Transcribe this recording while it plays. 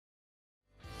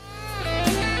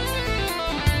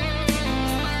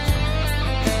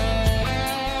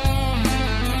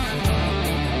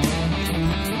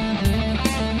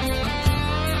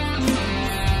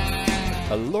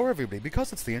Arguably,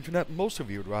 because it's the internet, most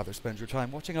of you would rather spend your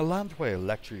time watching a land whale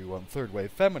lecture you on third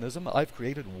wave feminism. I've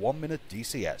created 1 minute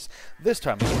DCS. This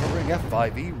time I'm covering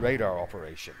F-5E radar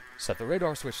operation. Set the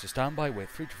radar switch to standby, wait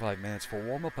 3 to 5 minutes for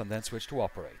warm-up and then switch to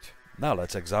operate. Now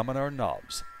let's examine our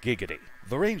knobs. Giggity.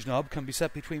 The range knob can be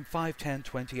set between 5, 10,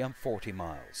 20 and 40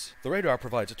 miles. The radar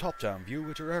provides a top-down view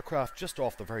with your aircraft just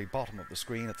off the very bottom of the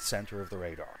screen at the center of the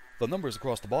radar. The numbers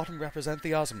across the bottom represent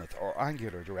the azimuth or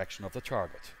angular direction of the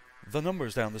target. The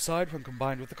numbers down the side, when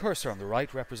combined with the cursor on the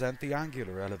right, represent the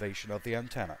angular elevation of the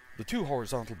antenna. The two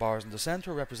horizontal bars in the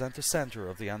center represent the center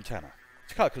of the antenna.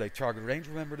 To calculate target range,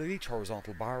 remember that each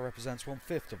horizontal bar represents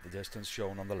 1/5 of the distance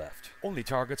shown on the left. Only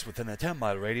targets within a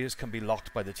 10-mile radius can be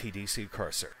locked by the TDC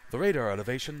cursor. The radar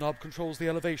elevation knob controls the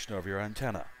elevation of your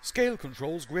antenna. Scale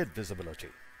controls grid visibility.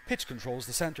 Pitch controls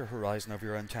the center horizon of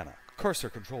your antenna. Cursor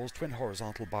controls twin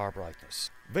horizontal bar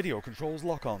brightness. Video controls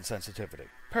lock-on sensitivity.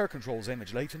 Pair controls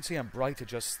image latency, and bright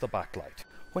adjusts the backlight.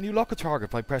 When you lock a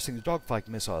target by pressing the dogfight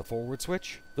missile forward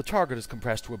switch, the target is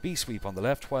compressed to a B sweep on the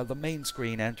left while the main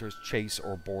screen enters chase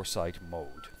or bore sight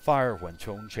mode. Fire when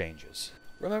tone changes.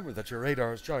 Remember that your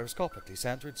radar is gyroscopically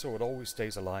centered, so it always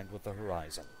stays aligned with the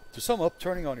horizon. To sum up,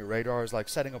 turning on your radar is like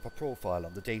setting up a profile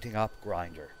on the dating app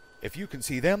Grindr. If you can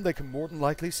see them, they can more than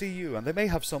likely see you, and they may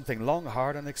have something long,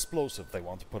 hard and explosive they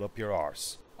want to put up your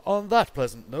arse. On that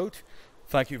pleasant note,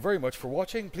 thank you very much for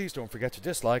watching. Please don't forget to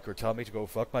dislike or tell me to go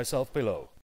fuck myself below.